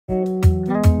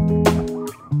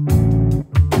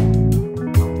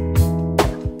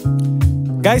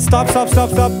Guys, stop.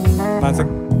 1 sec.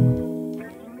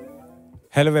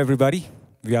 Hello everybody,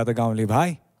 we are the Gauley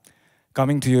Bhai,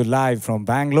 coming to you live from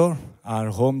Bangalore, our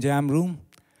home jam room.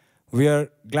 We are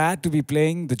glad to be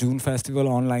playing the Joon Festival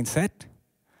Online set.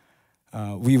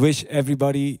 We wish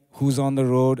everybody who's on the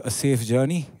road a safe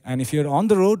journey, and if you're on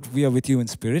the road, we are with you in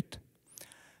spirit.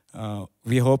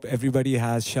 We hope everybody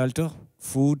has shelter,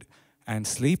 food, and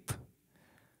sleep.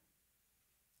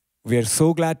 We are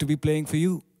so glad to be playing for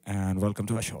you, and welcome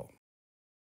to our show.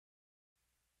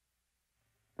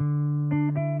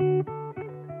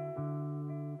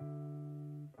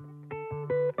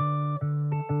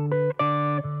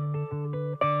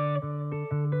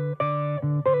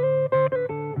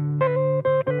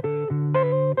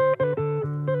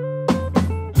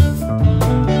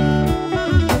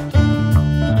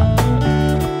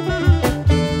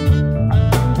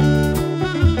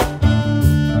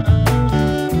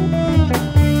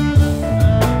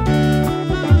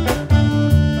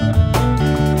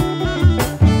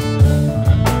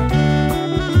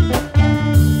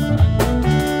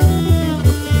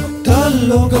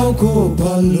 Tallo Gaonko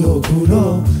ballo kulo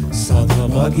sada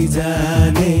bagi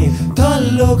jane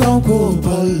Tallo Gaonko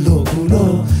ballo kulo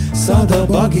sada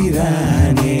bagi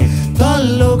rane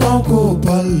Tallo Gaonko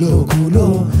ballo kulo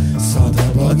sada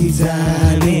bagi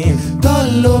jane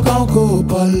Tallo Gaonko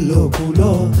ballo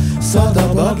kulo sada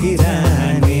bagi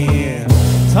rane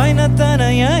छैन त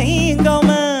यही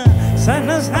गाउँमा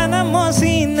साना साना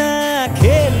मसिना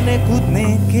खेल्ने कुद्ने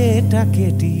केटा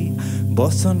केटी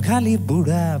बस्छन् खाली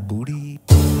बुढा बुढी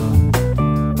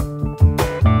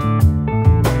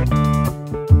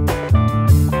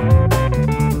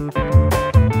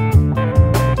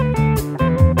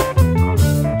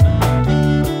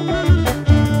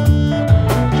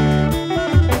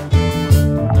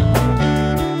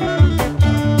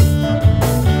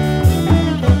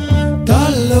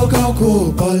Tallo Gaonko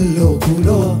ballo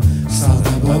kulo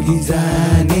sada bagi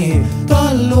jane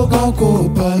Tallo Gaonko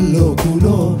ballo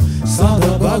kulo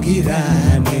sada bagi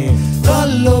rane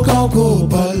Tallo Gaonko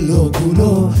ballo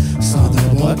kulo sada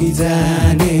bagi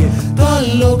jane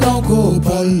Tallo Gaonko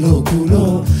ballo kulo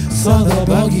sada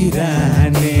bagi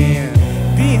rane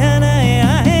बिहान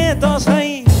आए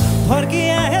दसैँ फर्की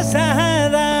आए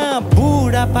सारा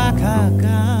बुढा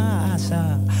पाखाका आशा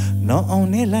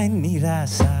नआउनेलाई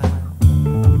निराशा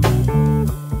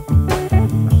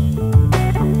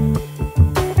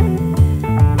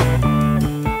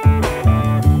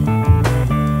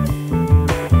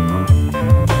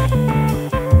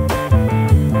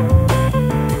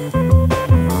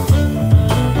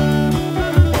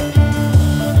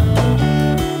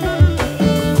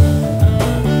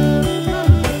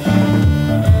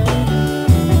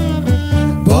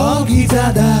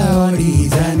जादा अडी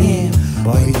जाने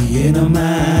भइदिए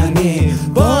नमाने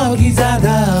बगी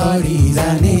जादा अडी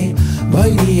जाने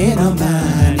भइदिए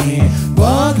नमाने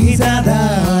बगी जादा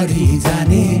अडी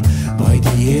जाने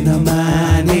भइदिए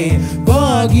नमाने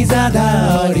बगी जादा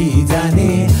अडी जाने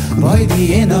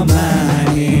भइदिए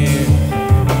नमाने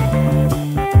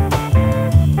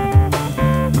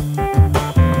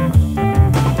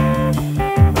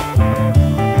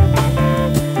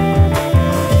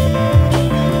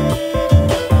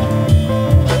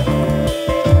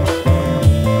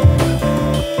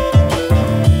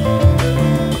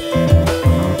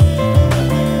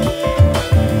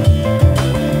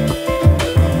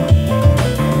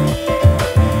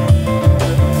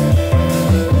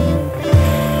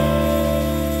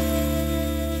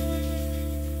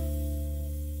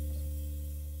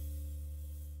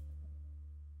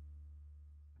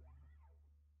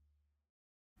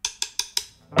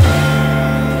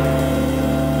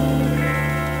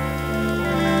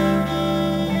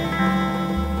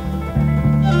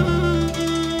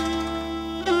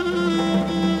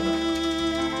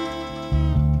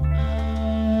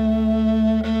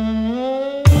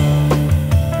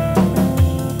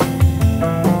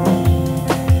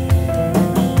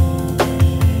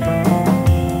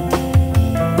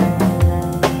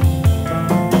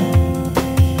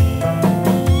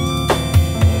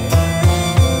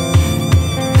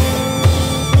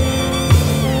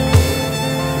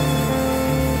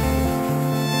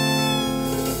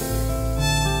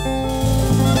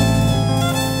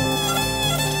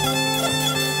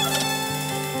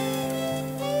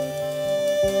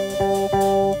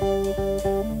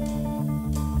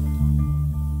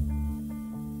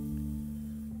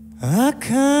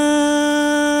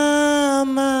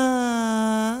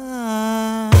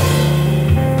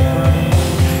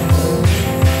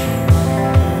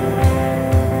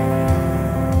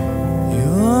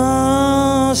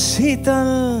शीतल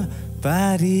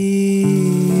पारी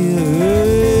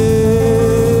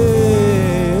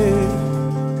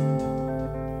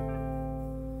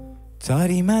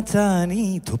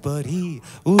चरी थुपरी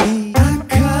उडी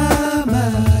आँखामा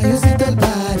यो शीतल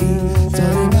पारी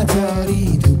झरीमा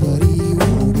झरी धुपरी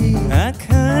उडी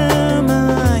आँखामा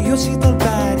यो शीतल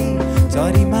पारी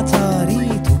झरीमा झरी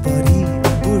थुपरी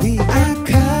उडी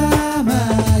आँखामा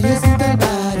यो शीतल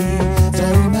पारी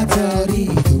झरीमा झरी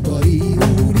धुपरी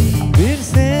उडी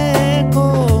बिर्सेको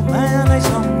मायालाई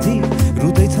सम्झी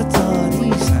रुँदैछ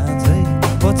चरी साँझै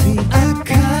पछि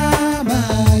आँखामा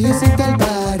यो शीतल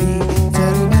पारी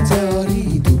झरीमा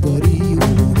झरी धुपरी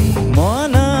उडी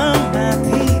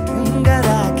मनमाथि ढुङ्गा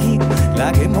राखी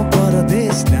लागे म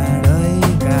परदेश डाँडै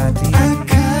काटी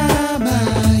आँखामा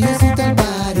यो शीतल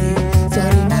पारी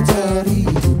झरीमा झरी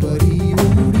धुपरी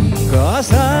उडी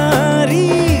कसरी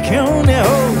खेउने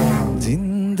हो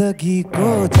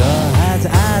जिन्दगीको जहाज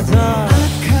आज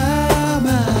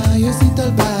आँखामा यो शीतल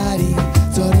पारी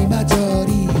झरीमा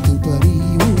झरी धुपरी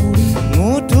उडी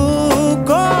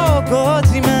मुटुको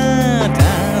गोजीमा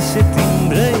टाँसे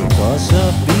तिम्रै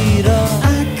कसबीर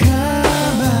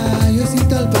आँखामा यो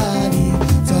शीतल पारी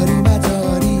झरीमा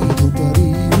झरी धुपरी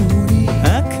उडी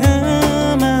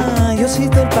आँखामा यो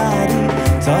शीतल पारी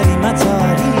झरीमा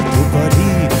झरी थुपरी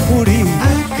उडी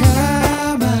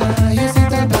आँखामा यो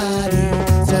शीतल पारी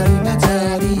झरीमा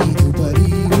झरी धुपरी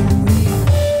उडी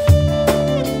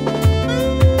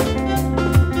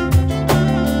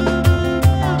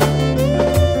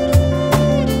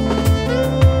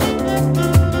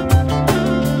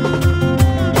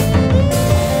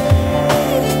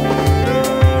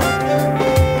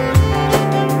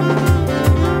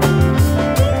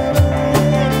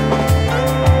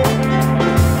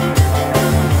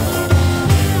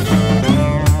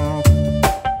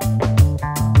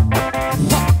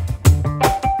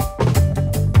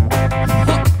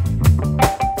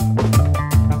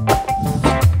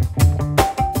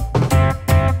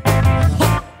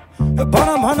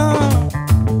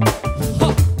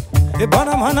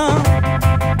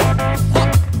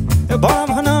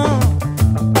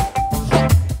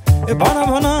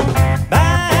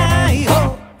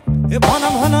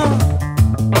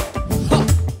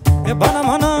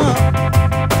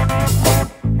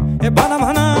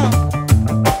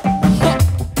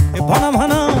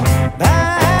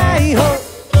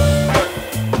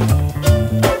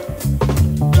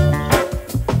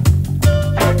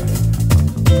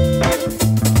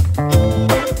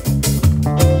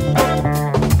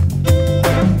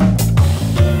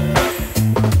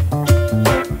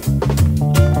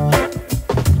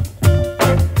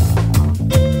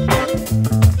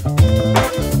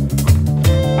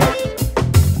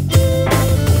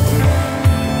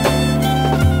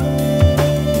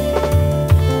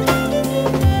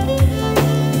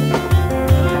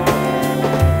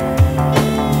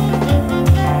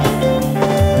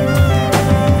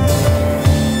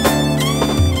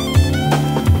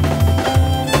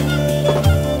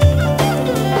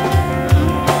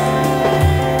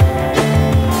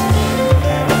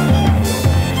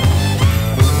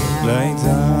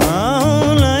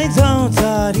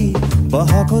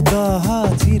बहको दह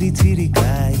चिरी चिरी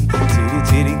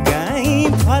गाई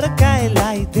फर्काए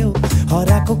लाइदेऊ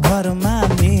हराको घरमा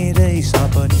मेरै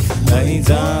सपनी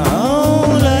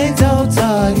लैजाऊ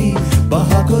चारी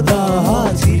बहको दह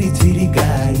चिरी चिरी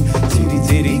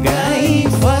गाई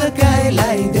फर्काए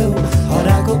लाइदेऊ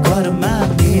हराको घरमा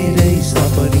मेरै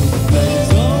सपनी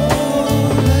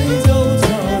लैजाऊ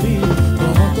चारी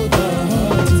बहको दह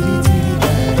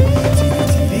चिरी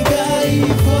चिरी गाई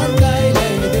फर्काए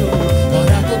लाइदेऊ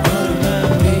हराको घरमा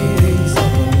मेरै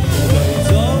सपनी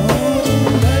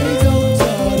लैजाऊ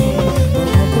चारी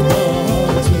बहको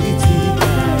दह चिरी चिरी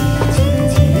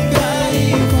गाई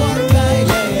फर्काए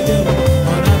लाइदेऊ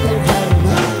हराको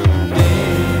घरमा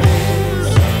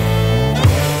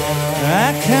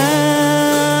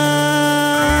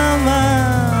आँखामा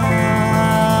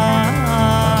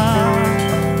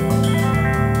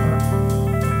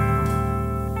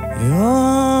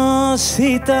यो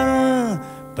शीतल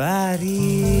पारी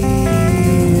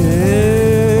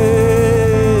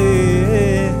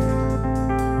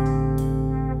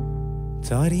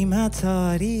झरीमा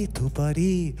झरी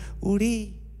थुपरी उडी